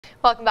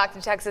Welcome back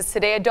to Texas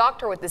Today. A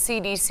doctor with the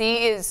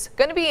CDC is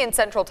going to be in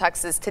Central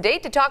Texas today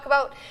to talk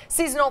about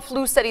seasonal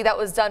flu study that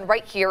was done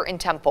right here in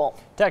Temple.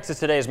 Texas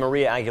Today's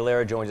Maria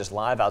Aguilera joins us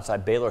live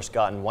outside Baylor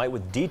Scott White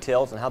with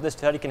details on how this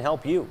study can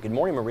help you. Good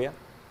morning, Maria.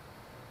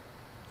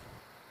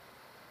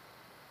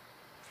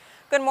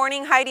 Good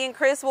morning, Heidi and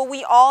Chris. Well,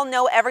 we all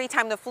know every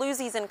time the flu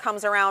season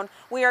comes around,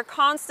 we are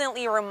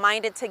constantly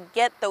reminded to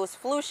get those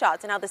flu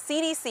shots. Now, the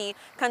CDC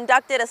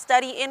conducted a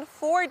study in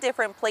 4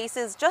 different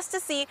places just to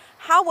see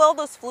how well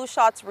those flu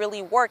shots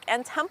really work,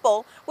 and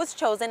Temple was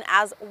chosen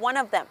as one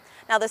of them.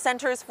 Now, the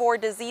Centers for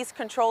Disease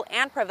Control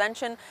and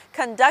Prevention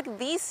conduct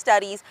these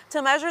studies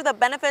to measure the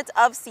benefits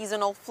of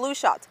seasonal flu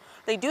shots.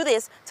 They do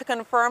this to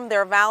confirm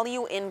their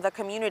value in the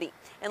community.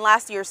 In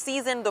last year's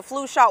season, the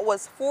flu shot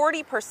was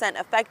 40%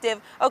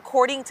 effective,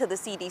 according to the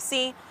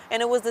CDC,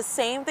 and it was the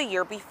same the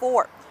year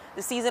before.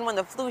 The season when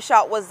the flu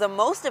shot was the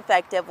most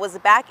effective was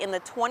back in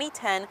the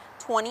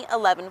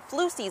 2010-2011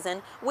 flu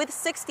season with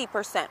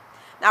 60%.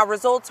 Now,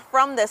 results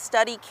from this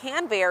study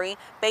can vary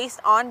based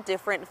on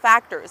different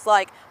factors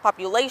like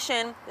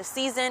population, the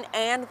season,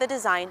 and the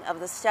design of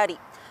the study.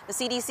 The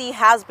CDC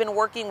has been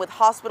working with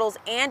hospitals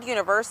and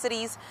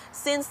universities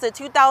since the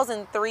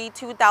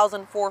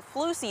 2003-2004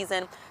 flu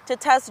season to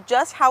test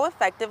just how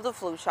effective the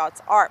flu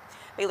shots are.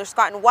 Baylor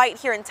Scott White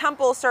here in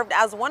Temple served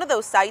as one of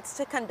those sites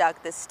to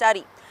conduct this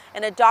study.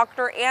 And a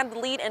doctor and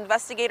lead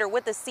investigator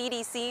with the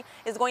CDC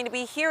is going to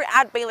be here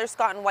at Baylor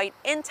Scott White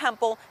in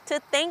Temple to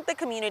thank the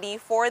community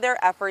for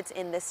their efforts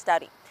in this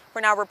study.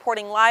 For now,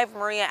 reporting live,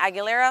 Maria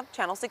Aguilera,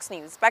 Channel 6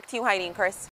 News. Back to you, Heidi and Chris.